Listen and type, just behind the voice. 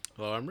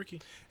Hello, I'm Ricky.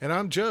 And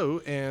I'm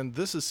Joe, and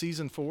this is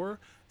Season 4,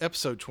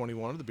 Episode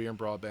 21 of the Beer and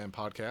Broadband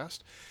Podcast,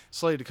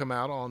 slated to come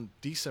out on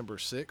December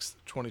 6th,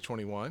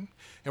 2021.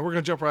 And we're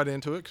going to jump right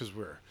into it because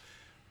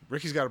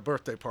Ricky's got a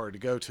birthday party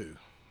to go to.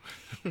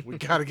 We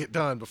got to get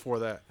done before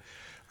that.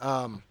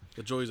 The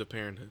joys of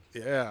parenthood.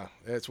 Yeah,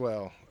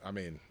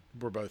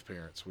 we're both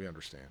parents. We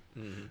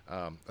understand.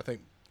 I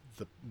think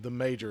the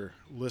major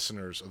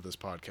listeners of this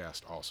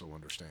podcast also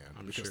understand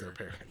because sure. they're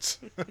parents.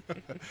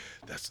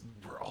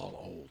 We're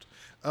all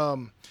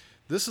old.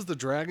 This is the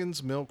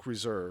Dragon's Milk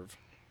Reserve.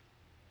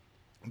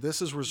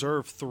 This is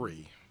Reserve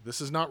 3. This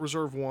is not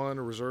Reserve 1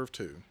 or Reserve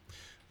 2,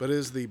 but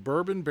is the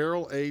bourbon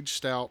barrel aged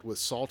stout with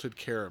salted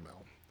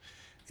caramel.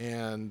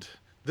 And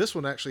this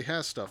one actually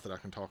has stuff that I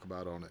can talk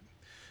about on it.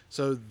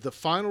 So the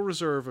final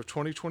reserve of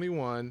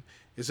 2021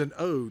 is an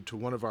ode to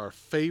one of our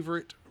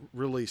favorite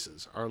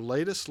releases. Our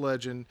latest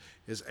legend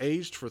is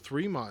aged for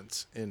 3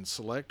 months in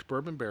select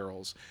bourbon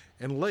barrels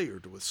and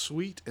layered with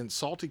sweet and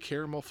salty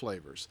caramel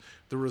flavors.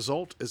 The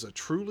result is a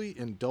truly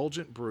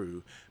indulgent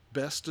brew,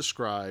 best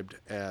described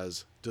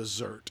as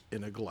dessert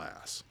in a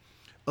glass.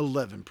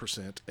 11%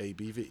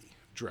 ABV.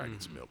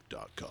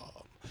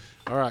 Dragonsmilk.com.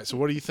 All right, so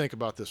what do you think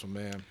about this one,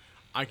 man?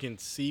 I can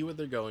see what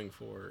they're going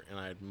for, and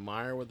I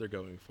admire what they're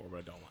going for, but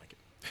I don't like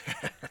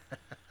it.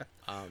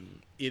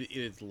 It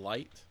is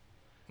light.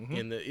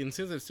 In the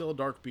sense it's still a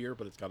dark beer,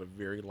 but it's got a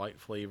very light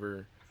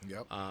flavor.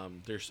 Yep.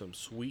 There's some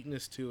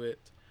sweetness to it.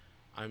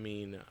 I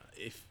mean,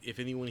 if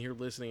anyone here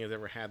listening has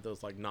ever had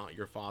those like Not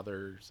Your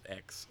Father's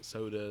X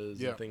sodas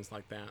and things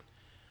like that,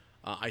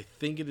 I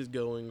think it is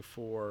going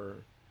for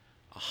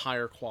a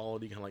higher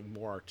quality, kind of like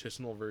more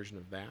artisanal version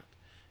of that.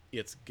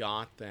 It's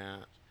got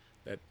that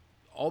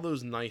all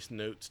those nice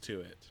notes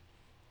to it,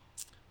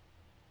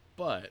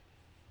 but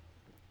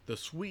the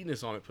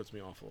sweetness on it puts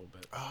me off a little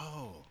bit.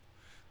 Oh,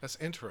 that's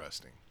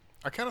interesting.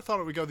 I kind of thought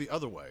it would go the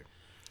other way.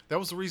 That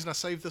was the reason I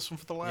saved this one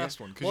for the last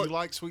one, because you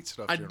like sweet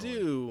stuff generally. I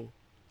do,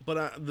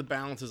 but the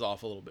balance is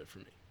off a little bit for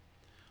me.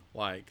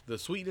 Like, the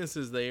sweetness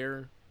is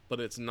there, but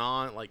it's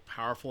not like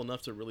powerful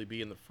enough to really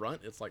be in the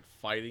front. It's like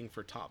fighting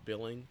for top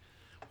billing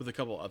with a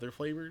couple other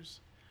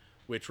flavors,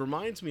 which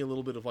reminds me a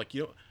little bit of like,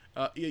 you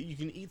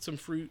can eat some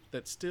fruit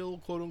that's still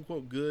quote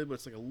unquote good, but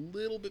it's like a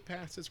little bit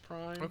past its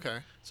prime. Okay.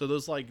 So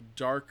those like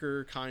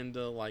darker, kind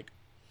of like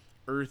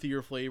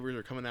earthier flavors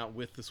are coming out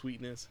with the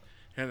sweetness.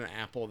 And an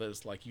apple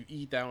that's like, you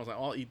eat that one, it's like,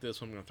 oh, I'll eat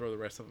this one, I'm going to throw the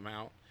rest of them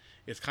out.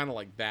 It's kind of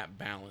like that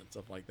balance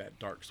of like that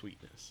dark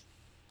sweetness.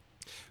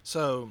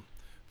 So,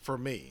 for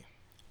me,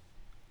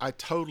 I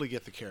totally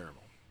get the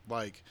caramel.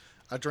 Like,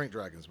 I drink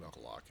Dragon's Milk a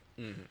lot.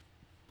 Mm-hmm.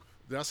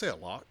 Did I say a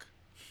lot?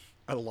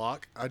 A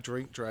lot? I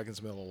drink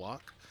Dragon's Milk a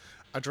lot.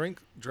 I drink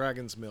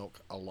Dragon's Milk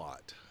a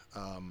lot.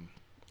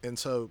 And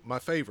so my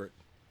favorite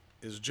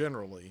is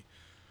generally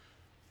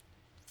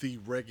the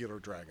regular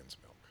Dragon's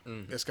Milk.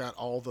 Mm-hmm. It's got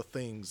all the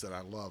things that I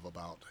love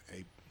about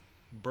a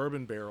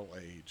bourbon barrel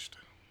aged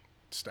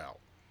stout.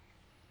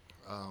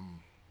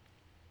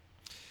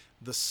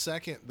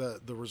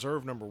 The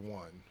reserve number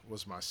 1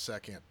 was my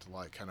second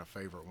like kind of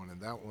favorite one,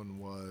 and that one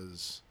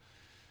was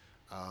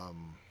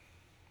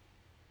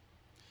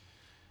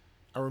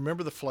I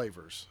remember the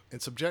flavors, and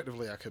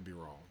subjectively I could be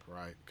wrong,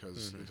 right?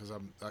 Because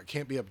I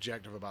can't be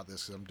objective about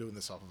this because I'm doing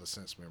this off of a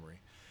sense memory.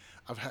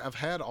 I've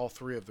had all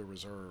 3 of the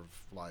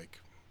reserve like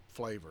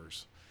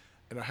flavors,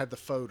 and I had the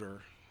Foder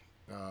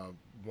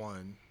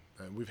one,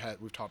 and we've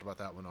talked about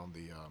that one on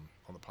the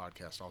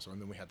podcast also, and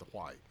then we had the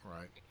white,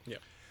 right? Yeah.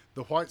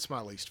 The white's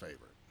my least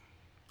favorite.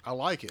 I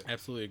like it.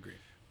 Absolutely agree.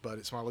 But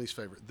it's my least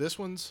favorite. This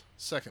one's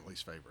second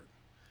least favorite,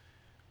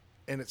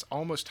 and it's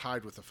almost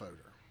tied with the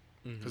Foder.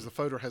 Because the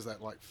Foder has that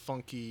like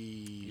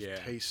funky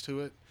taste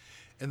to it,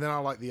 and then I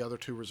like the other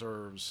 2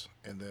 reserves,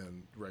 and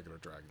then regular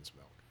Dragon's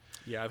Milk.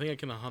 Yeah, I think I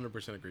can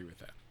 100% agree with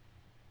that.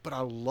 But I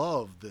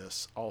love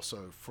this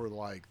also for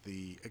like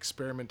the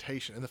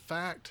experimentation and the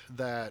fact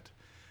that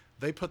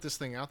they put this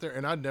thing out there,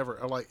 and I'd never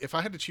like if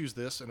I had to choose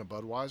this in a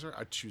Budweiser,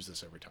 I'd choose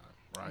this every time,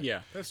 right?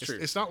 Yeah, that's true.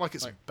 It's not like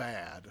it's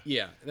bad.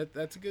 Yeah,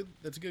 that's a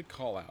good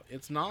call out.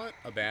 It's not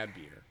a bad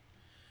beer.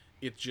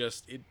 It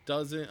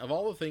doesn't, of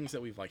all the things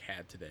that we've like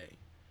had today.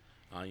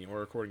 We're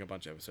recording a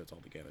bunch of episodes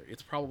all together.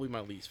 It's probably my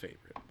least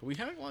favorite. But we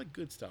had a lot of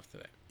good stuff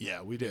today.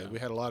 Yeah, we did. Yeah. We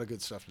had a lot of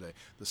good stuff today.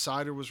 The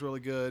cider was really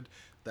good.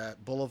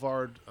 That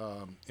Boulevard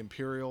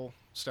Imperial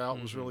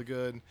Stout was really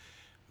good.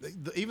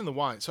 Even the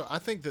wine. So I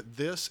think that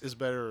this is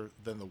better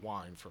than the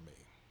wine for me.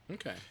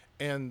 Okay.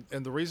 And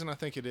the reason I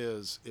think it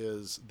is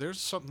there's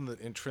something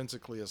that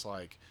intrinsically is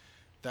like,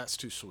 that's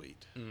too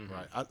sweet,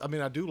 right? I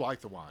mean, I do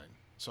like the wine.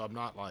 So I'm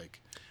not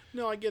like...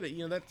 No, I get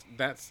it.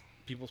 That's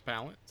people's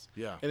palates.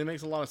 Yeah. And it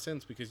makes a lot of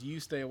sense because you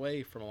stay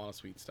away from a lot of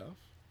sweet stuff.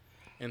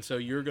 And so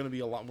you're going to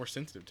be a lot more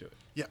sensitive to it.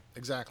 Yeah,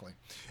 exactly.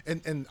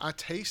 And I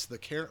taste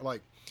the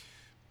like,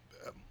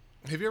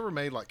 have you ever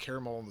made like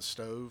caramel on the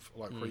stove?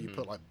 Like where you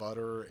put like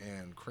butter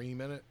and cream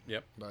in it?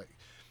 Yep. Like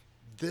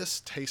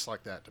this tastes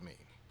like that to me.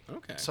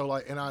 Okay. So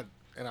like, and I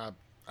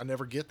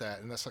never get that.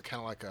 And that's like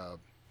kind of like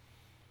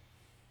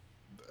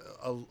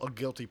a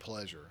guilty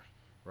pleasure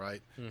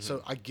right?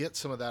 So I get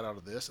some of that out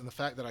of this, and the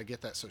fact that I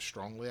get that so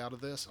strongly out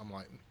of this, I'm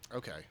like,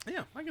 okay,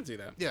 Yeah, I can see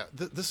that. yeah,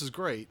 this is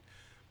great.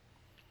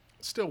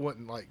 Still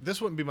wouldn't this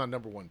wouldn't be my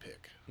number one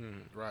pick,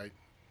 right?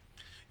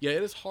 Yeah,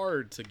 it is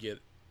hard to get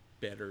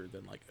better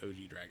than like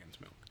OG Dragon's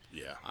Milk.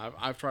 Yeah,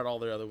 I've tried all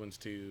their other ones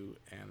too,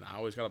 and I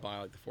always gotta buy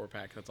like the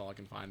 4-pack. That's all I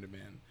can find them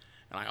in.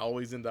 And I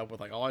always end up with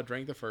like, oh, I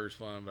drank the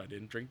first one, but I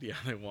didn't drink the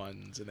other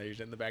ones, and they're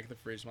just in the back of the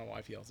fridge. My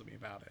wife yells at me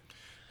about it.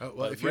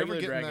 Well, if you ever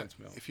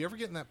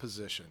get in that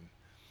position,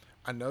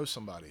 I know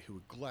somebody who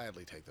would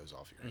gladly take those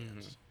off your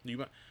hands.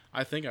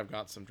 I think I've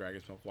got some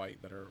Dragon's Milk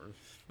White that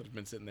have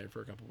been sitting there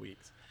for a couple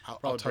weeks.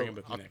 I'll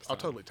totally take them. I'll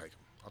totally take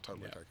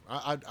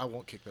them. I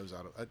won't kick those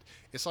out of.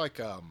 It's like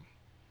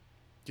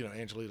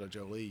Angelina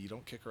Jolie. You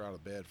don't kick her out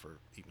of bed for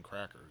eating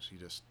crackers. You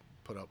just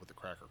put up with the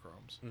cracker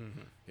crumbs.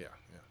 Yeah,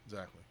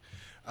 exactly.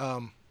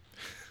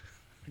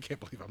 I can't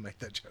believe I made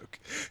that joke.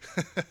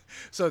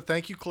 So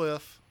thank you,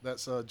 Cliff.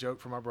 That's a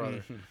joke for my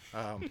brother.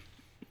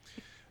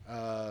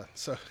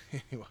 So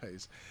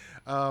anyways,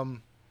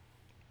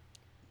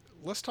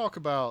 let's talk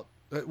about,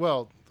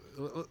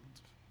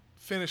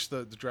 finish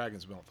the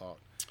Dragon's Milk thought.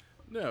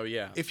 No,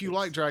 yeah. If you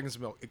like Dragon's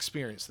Milk,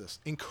 experience this.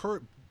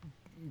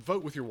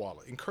 Vote with your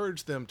wallet.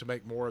 Encourage them to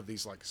make more of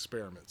these like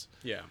experiments.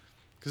 Yeah.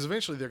 Because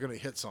eventually they're going to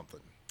hit something.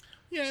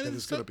 Yeah, and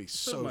it's going to be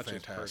so much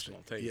fantastic.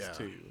 Personal taste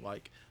too.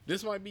 Like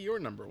this might be your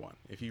number one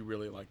if you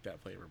really like that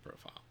flavor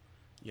profile.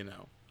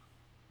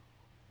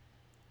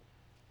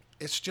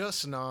 It's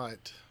just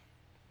not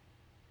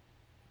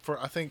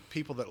for, I think,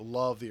 people that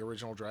love the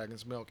original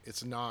Dragon's Milk.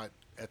 It's not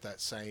at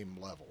that same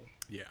level.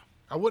 Yeah,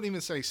 I wouldn't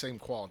even say same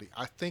quality.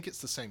 I think it's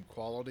the same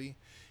quality.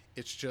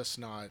 It's just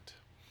not.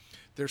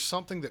 There's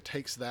something that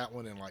takes that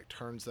one and like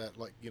turns that,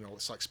 like,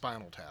 it's like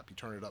Spinal Tap. You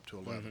turn it up to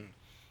 11.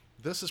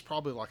 This is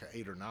probably like an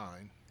 8 or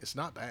 9. It's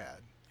not bad.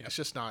 Yep. It's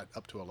just not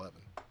up to 11.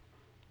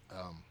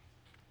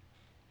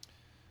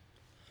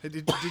 Hey,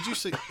 did you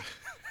see?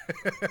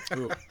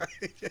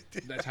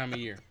 That time of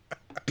year.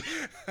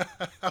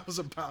 I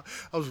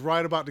was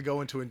right about to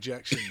go into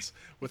injections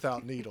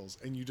without needles,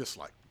 and you just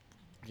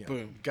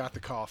boom, got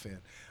the cough in.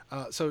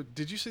 So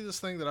did you see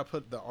this thing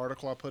that the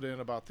article I put in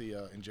about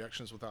the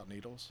injections without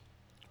needles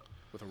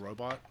with a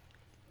robot?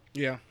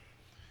 Yeah.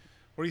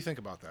 What do you think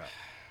about that?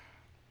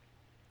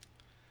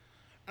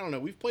 I don't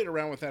know. We've played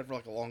around with that for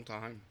like a long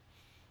time.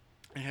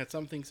 And had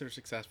some things that are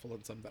successful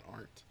and some that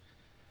aren't.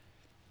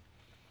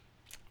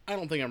 I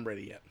don't think I'm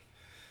ready yet.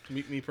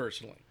 Me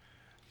personally.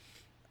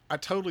 I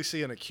totally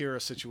see an Akira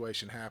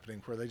situation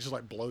happening where they just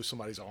like blow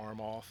somebody's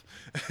arm off.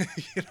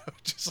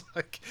 Just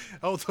like,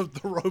 oh, the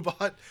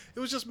robot, it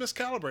was just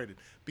miscalibrated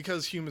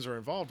because humans are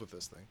involved with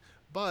this thing.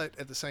 But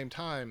at the same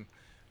time,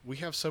 we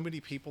have so many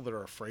people that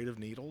are afraid of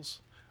needles.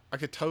 I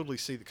could totally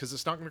see that because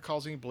it's not going to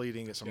cause any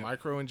bleeding. It's a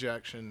micro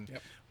injection.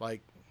 Yep.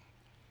 Like,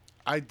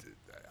 I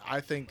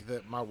think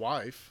that my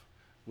wife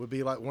would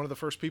be like one of the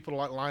first people to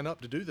like line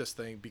up to do this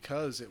thing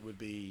because it would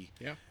be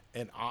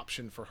an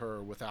option for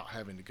her without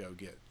having to go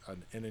get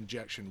an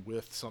injection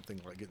with something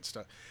like getting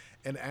stuck.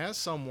 And as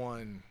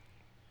someone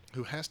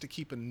who has to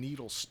keep a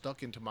needle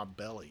stuck into my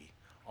belly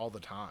all the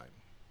time,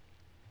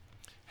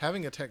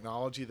 having a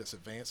technology that's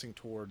advancing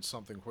towards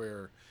something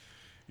where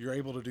you're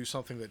able to do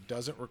something that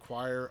doesn't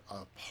require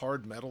a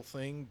hard metal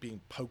thing being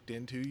poked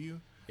into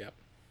you. Yep.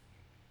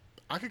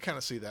 I could kind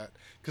of see that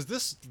because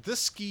this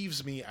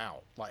skeeves me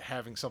out. Like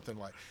having something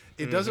like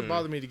it doesn't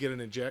bother me to get an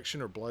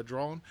injection or blood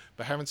drawn,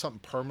 but having something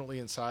permanently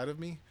inside of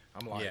me,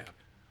 I'm like,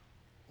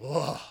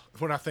 whoa,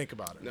 when I think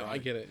about it. No, right? I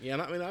get it. Yeah,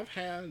 and I mean, I've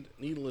had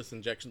needleless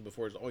injections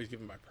before. It's always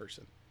given by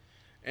person,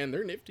 and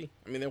they're nifty.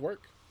 I mean, they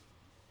work.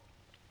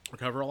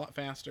 Recover a lot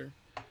faster.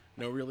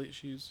 No real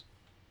issues.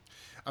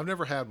 I've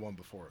never had one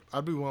before.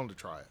 I'd be willing to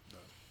try it, though.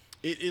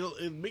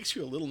 It makes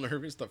you a little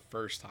nervous the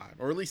first time,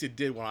 or at least it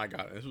did when I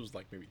got it. This was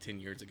like maybe 10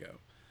 years ago,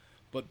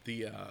 but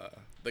the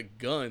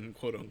gun,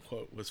 quote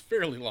unquote, was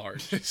fairly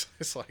large. It's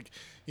like,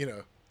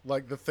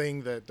 like the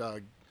thing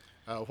that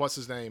what's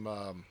his name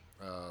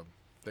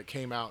that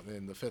came out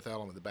in The Fifth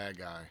Element, the bad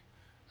guy.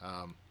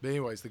 But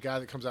anyways, the guy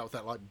that comes out with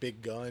that like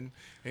big gun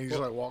and he just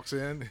like walks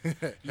in.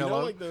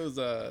 Like those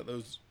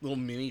little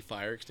mini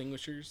fire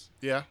extinguishers.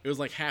 Yeah, it was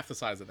like half the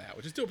size of that,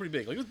 which is still pretty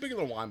big. Like it was bigger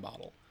than a wine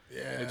bottle.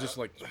 Yeah, and it just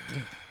like,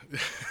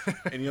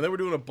 and they were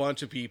doing a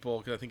bunch of people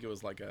because I think it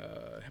was like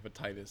a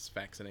hepatitis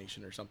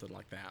vaccination or something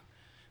like that.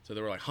 So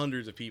there were like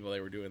hundreds of people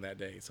they were doing that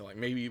day. So like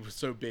maybe it was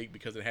so big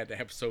because it had to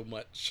have so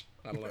much,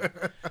 I don't know,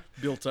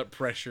 built up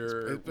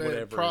pressure,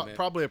 whatever.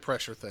 Probably a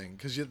pressure thing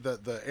because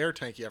the air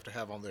tank you have to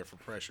have on there for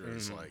pressure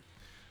is like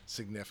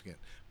significant.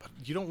 But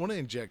you don't want to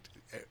inject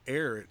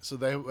air, so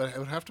it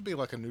would have to be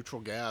like a neutral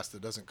gas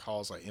that doesn't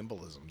cause like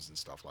embolisms and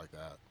stuff like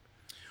that.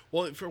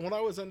 Well, from what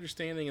I was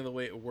understanding of the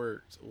way it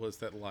worked was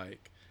that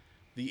like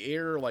the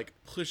air like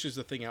pushes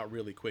the thing out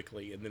really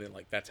quickly, and then it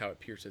like that's how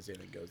it pierces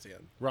in and goes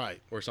in, right,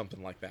 or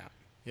something like that.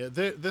 Yeah,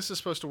 this is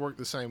supposed to work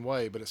the same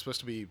way, but it's supposed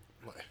to be.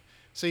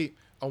 See,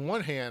 on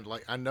one hand,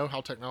 like I know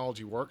how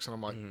technology works, and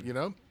I'm like,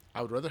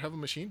 I would rather have a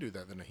machine do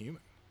that than a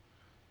human.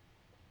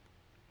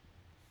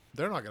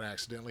 They're not going to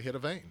accidentally hit a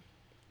vein.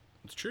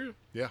 It's true.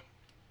 Yeah.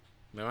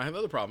 Now I have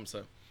other problems,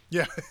 so.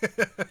 Yeah.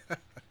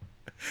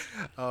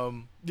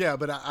 Yeah,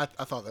 but I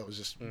thought that was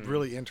just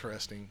really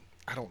interesting.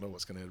 I don't know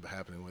what's going to end up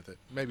happening with it.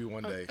 Maybe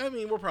one day. I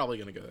mean, we're probably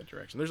going to go that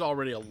direction. There's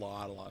already a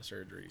lot of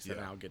surgeries that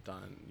now get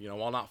done,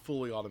 while not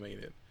fully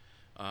automated.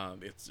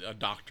 It's a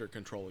doctor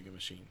controlling a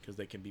machine because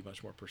they can be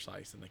much more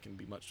precise and they can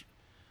be much,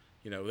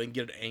 they can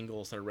get at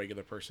angles that a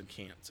regular person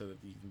can't, so that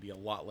you can be a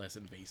lot less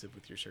invasive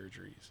with your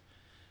surgeries.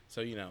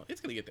 So,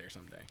 it's going to get there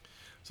someday.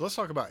 So let's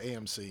talk about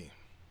AMC.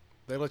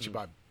 They let you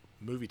buy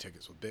movie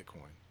tickets with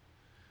Bitcoin.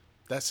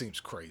 That seems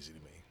crazy to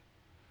me.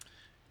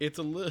 It's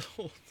a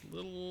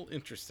little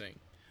interesting.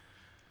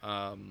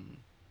 I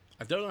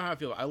don't know how I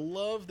feel. I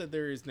love that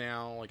there is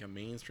now like a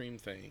mainstream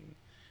thing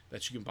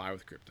that you can buy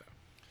with crypto.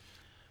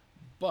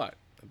 But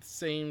at the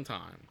same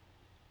time,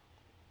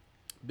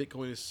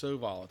 Bitcoin is so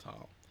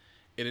volatile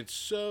and it's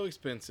so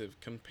expensive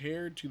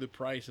compared to the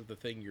price of the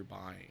thing you're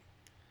buying.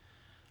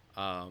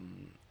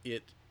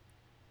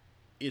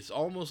 It's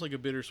almost like a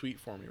bittersweet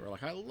for me. Where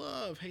like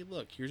hey,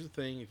 look, here's the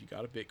thing. If you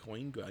got a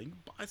Bitcoin, go out and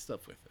buy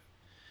stuff with it.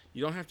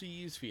 You don't have to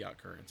use fiat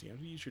currency. You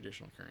have to use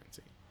traditional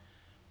currency.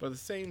 But at the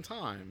same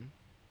time,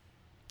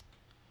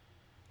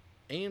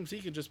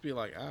 AMC could just be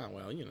like,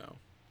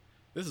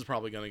 this is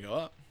probably going to go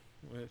up.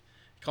 It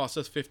costs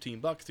us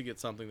 $15 to get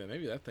something that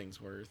maybe that thing's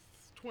worth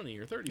 20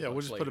 or 30. Yeah, we'll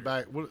just later. put it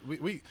back.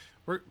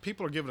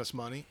 People are giving us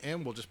money,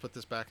 and we'll just put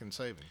this back in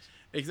savings.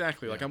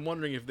 Exactly. Yeah. Like, I'm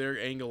wondering if their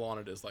angle on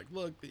it is like,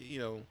 look,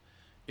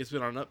 it's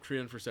been on an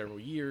uptrend for several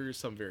years,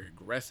 some very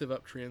aggressive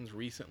uptrends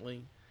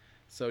recently.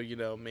 So,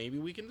 maybe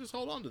we can just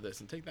hold on to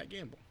this and take that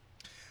gamble.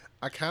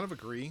 I kind of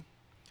agree.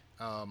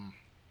 I'm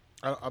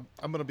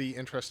going to be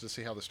interested to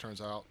see how this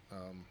turns out. I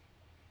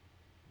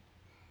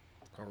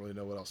don't really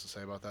know what else to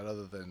say about that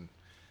other than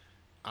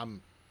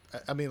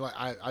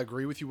I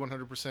agree with you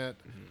 100%. Mm-hmm.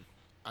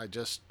 I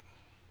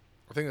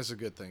think it's a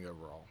good thing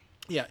overall.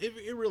 Yeah,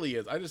 it really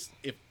is.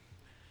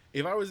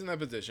 If I was in that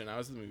position, I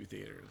was in the movie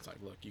theater, and it's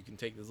like, look, you can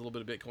take this little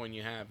bit of Bitcoin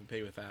you have and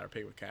pay with that or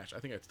pay with cash. I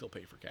think I'd still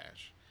pay for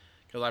cash.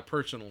 Because I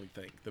personally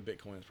think the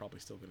Bitcoin is probably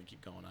still going to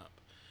keep going up.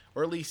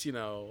 Or at least,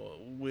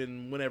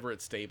 whenever it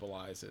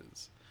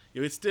stabilizes.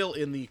 It's still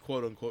in the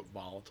quote-unquote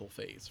volatile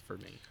phase for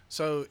me.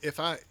 So if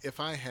I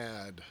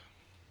had...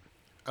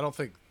 I don't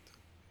think...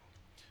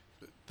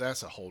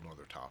 That's a whole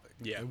nother topic.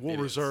 Yeah, and we'll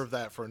reserve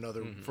that for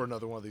another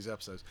one of these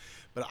episodes.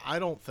 But I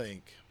don't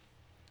think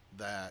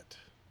that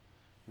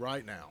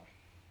right now,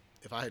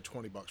 if I had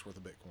 $20 worth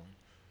of Bitcoin,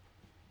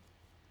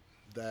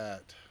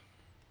 that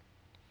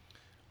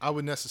I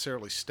would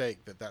necessarily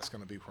stake that that's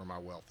going to be where my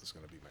wealth is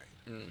going to be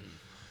made.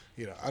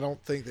 Mm-hmm. I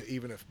don't think that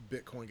even if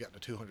Bitcoin got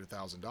to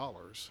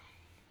 $200,000,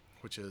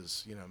 which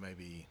is,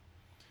 maybe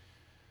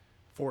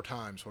 4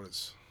 times what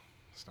it's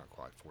not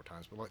quite 4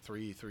 times, but like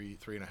three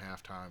and a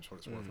half times what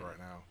it's worth right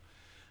now.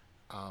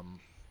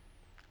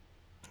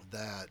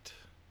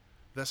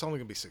 That's only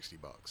going to be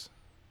 $60.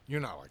 You're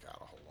not like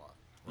out a whole lot,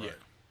 right?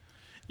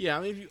 Yeah.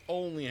 I mean, if you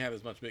only have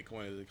as much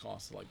Bitcoin as it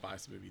costs to like buy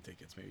some movie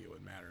tickets, maybe it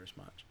wouldn't matter as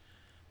much.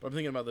 But I'm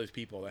thinking about those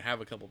people that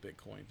have a couple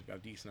Bitcoins, have got a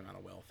decent amount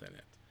of wealth in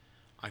it.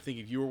 I think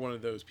if you were one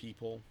of those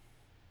people,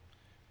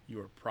 you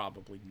are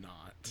probably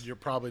not. You're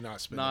probably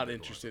not spending. Not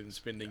interested in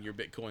spending your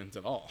Bitcoins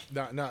at all.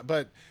 Not.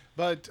 But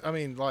I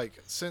mean, like,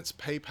 since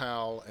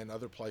PayPal and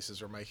other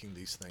places are making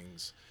these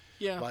things,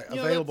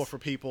 available for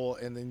people,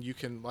 and then you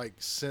can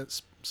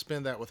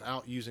spend that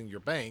without using your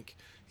bank,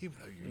 even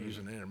though you're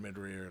using an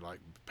intermediary like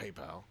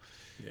PayPal.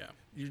 Yeah,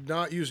 you're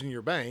not using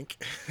your bank.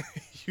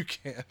 You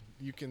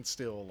can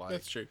still like.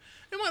 That's true.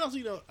 It might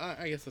also,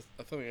 I guess that's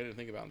something I didn't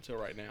think about until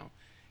right now.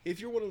 If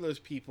you're one of those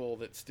people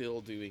that's still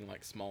doing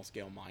like small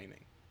scale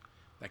mining,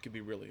 that could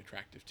be really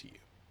attractive to you.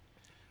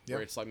 Yep.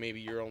 Where it's like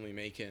maybe you're only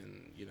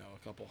making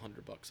a couple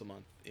 $100 a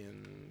month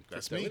in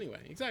crypto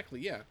anyway. Exactly,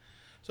 yeah.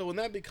 So when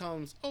that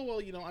becomes,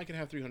 I could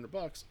have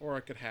 $300, or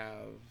I could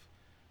have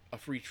a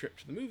free trip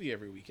to the movie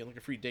every weekend, like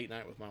a free date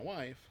night with my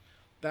wife.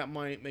 That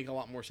might make a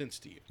lot more sense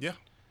to you. Yeah.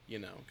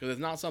 Because it's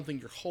not something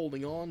you're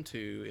holding on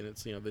to, and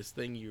it's this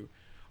thing you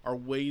are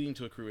waiting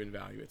to accrue in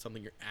value. It's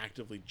something you're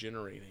actively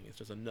generating. It's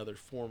just another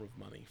form of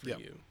money for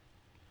you.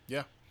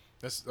 Yeah,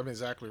 that's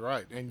exactly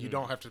right. And you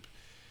don't have to.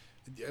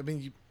 I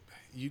mean,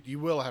 you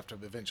will have to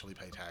eventually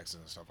pay taxes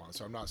and stuff on it.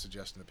 So I'm not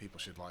suggesting that people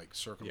should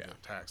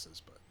circumvent taxes,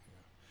 but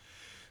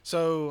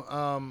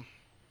so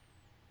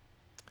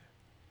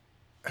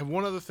and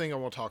one other thing I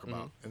want to talk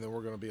about, and then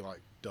we're going to be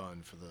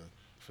done for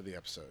the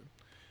episode.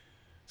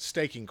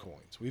 Staking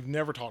coins. We've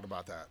never talked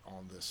about that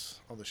on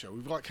the show.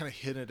 We've kind of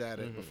hinted at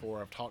it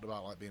before. I've talked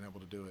about being able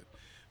to do it,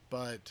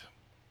 but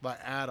like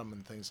Atom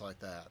and things like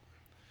that.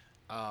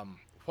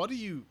 What do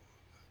you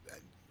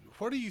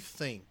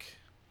think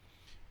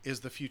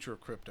is the future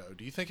of crypto?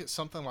 Do you think it's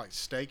something like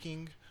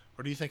staking,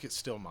 or do you think it's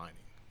still mining?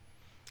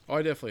 Oh,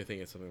 I definitely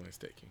think it's something like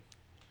staking.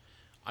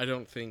 I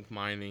don't think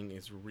mining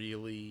is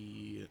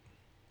really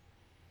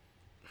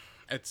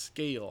at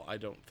scale. I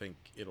don't think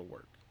it'll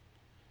work.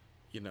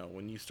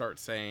 When you start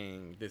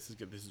saying this is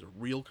a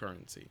real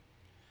currency,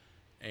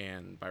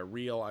 and by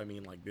real I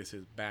mean this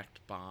is backed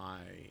by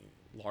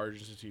large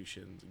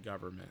institutions,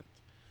 government,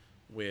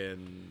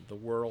 when the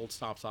world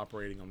stops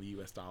operating on the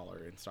US dollar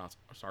and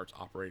starts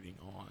operating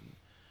on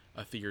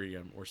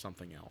Ethereum or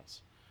something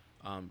else.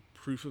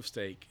 Proof of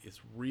stake is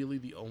really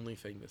the only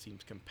thing that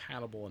seems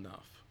compatible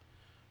enough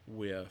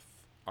with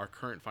our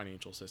current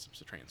financial systems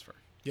to transfer.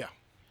 Yeah,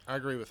 I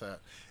agree with that.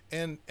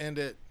 And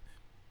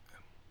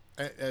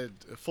at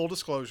full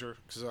disclosure,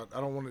 because I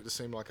don't want it to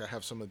seem like I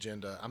have some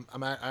agenda.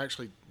 I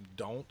actually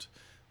don't,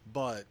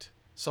 but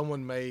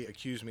someone may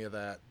accuse me of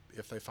that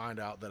if they find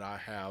out that I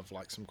have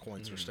like some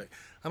coins or state.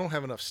 I don't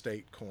have enough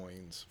state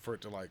coins for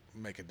it to like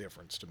make a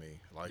difference to me.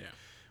 Like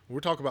when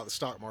we're talking about the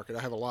stock market,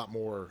 I have a lot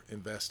more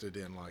invested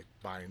in like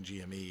buying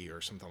GME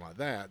or something like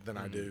that than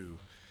I do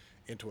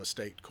into a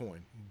state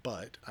coin.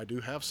 But I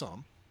do have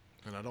some,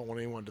 and I don't want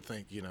anyone to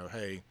think,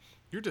 hey,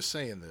 you're just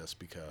saying this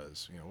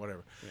because,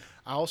 whatever. Yeah.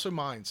 I also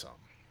mine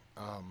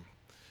some.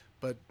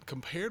 But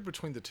compared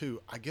between the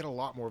two, I get a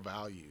lot more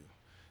value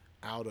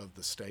out of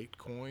the state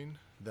coin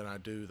than I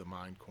do the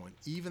mined coin,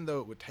 even though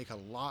it would take a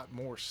lot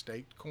more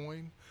state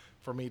coin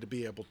for me to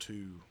be able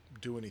to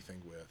do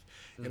anything with.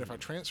 And if I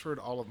transferred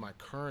all of my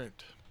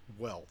current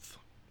wealth,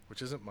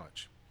 which isn't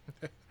much,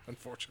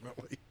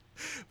 unfortunately,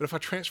 but if I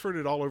transferred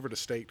it all over to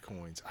state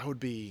coins, I would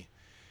be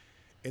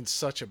in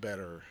such a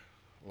better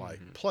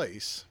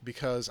place,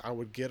 because I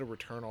would get a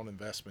return on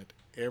investment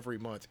every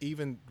month,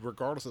 even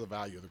regardless of the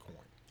value of the coin.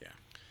 Yeah.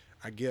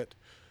 I get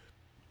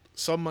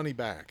some money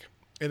back.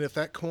 And if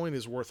that coin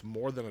is worth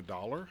more than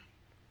 $1,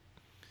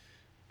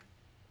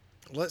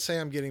 let's say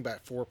I'm getting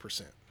back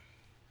 4%,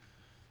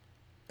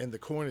 and the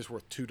coin is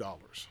worth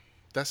 $2.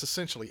 That's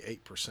essentially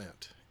 8%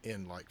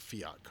 in like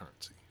fiat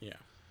currency. Yeah.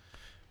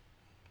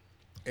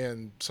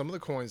 And some of the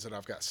coins that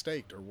I've got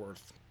staked are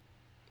worth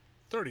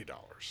 $30.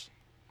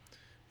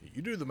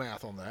 You do the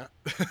math on that.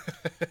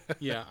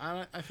 Yeah,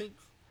 I think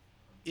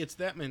it's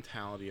that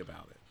mentality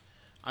about it.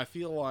 I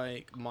feel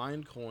like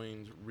mined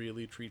coins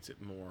really treats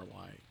it more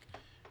like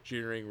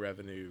generating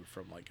revenue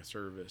from like a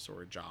service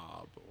or a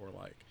job, or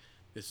like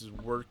this is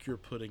work you're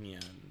putting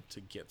in to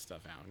get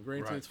stuff out. And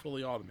granted, it's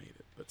fully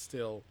automated, but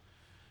still,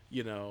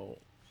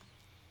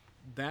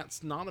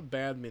 that's not a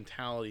bad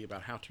mentality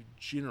about how to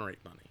generate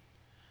money.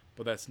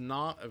 But that's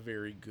not a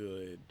very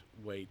good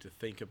way to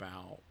think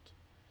about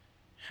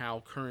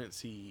how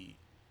currency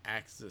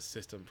acts as a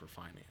system for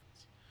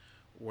finance,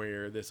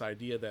 where this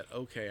idea that,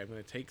 okay, I'm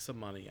going to take some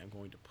money, I'm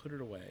going to put it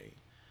away,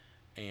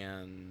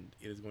 and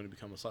it is going to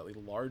become a slightly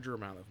larger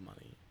amount of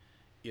money,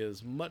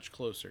 is much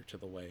closer to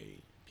the way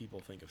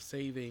people think of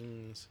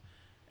savings.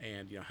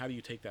 And, how do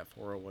you take that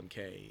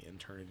 401k and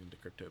turn it into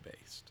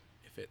crypto-based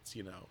if it's,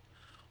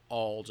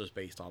 all just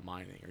based on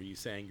mining? Are you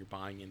saying you're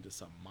buying into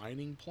some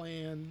mining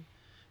plan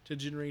to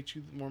generate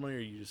you more money? Or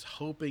are you just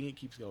hoping it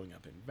keeps going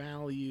up in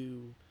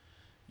value?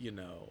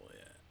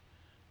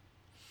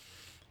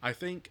 I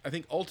think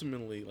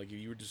ultimately, like, if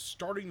you were just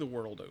starting the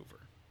world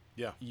over,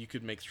 you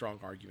could make strong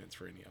arguments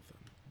for any of them.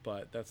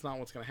 But that's not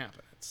what's going to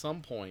happen. At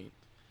some point,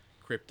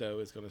 crypto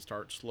is going to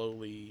start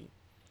slowly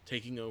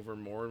taking over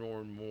more and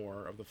more and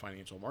more of the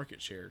financial market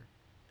share,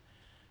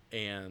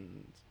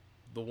 and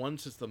the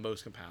ones that's the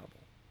most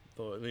compatible.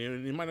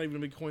 It might not even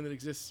be a coin that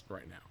exists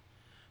right now,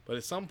 but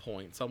at some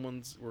point,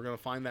 we're going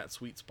to find that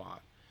sweet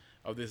spot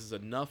of this is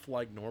enough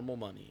like normal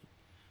money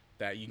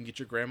that you can get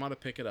your grandma to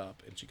pick it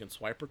up, and she can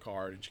swipe her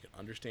card, and she can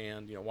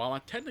understand, while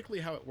not technically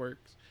how it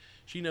works,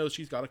 she knows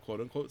she's got a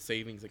quote-unquote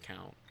savings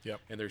account. Yep.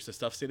 And there's the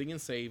stuff sitting in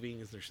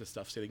savings, there's the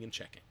stuff sitting in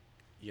checking,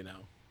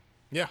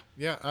 Yeah,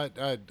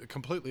 I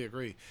completely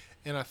agree.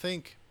 And I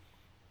think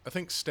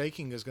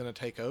staking is going to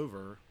take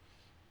over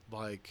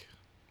like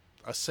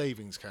a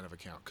savings kind of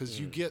account, because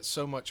you get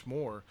so much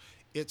more.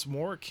 It's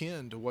more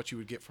akin to what you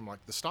would get from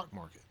like the stock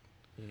market.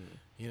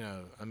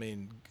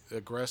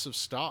 Aggressive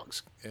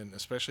stocks, and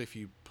especially if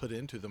you put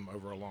into them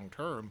over a long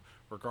term,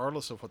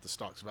 regardless of what the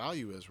stock's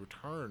value is,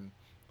 return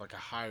like a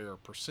higher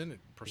percent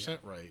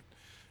rate,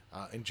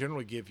 and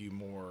generally give you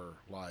more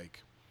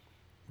like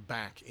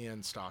back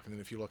in stock. And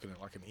then if you're looking at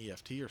like an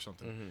EFT or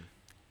something,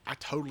 I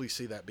totally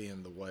see that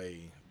being the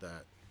way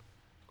that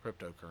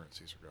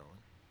cryptocurrencies are going.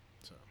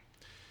 So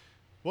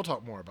we'll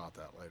talk more about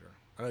that later.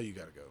 I know you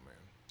got to go, man.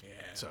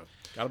 Yeah. So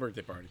got a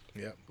birthday party.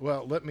 Yeah.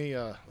 Well, let me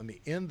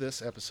end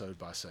this episode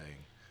by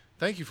saying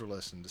thank you for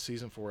listening to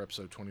season 4,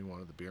 episode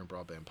 21 of the Beer and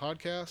Broadband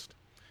podcast.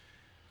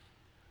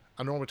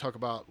 I normally talk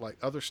about like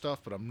other stuff,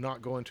 but I'm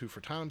not going to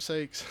for time's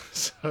sakes.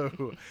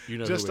 So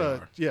just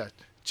who we are.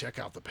 Check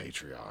out the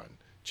Patreon,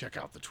 check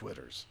out the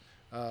Twitters.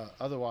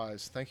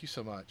 Otherwise, thank you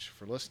so much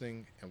for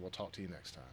listening, and we'll talk to you next time.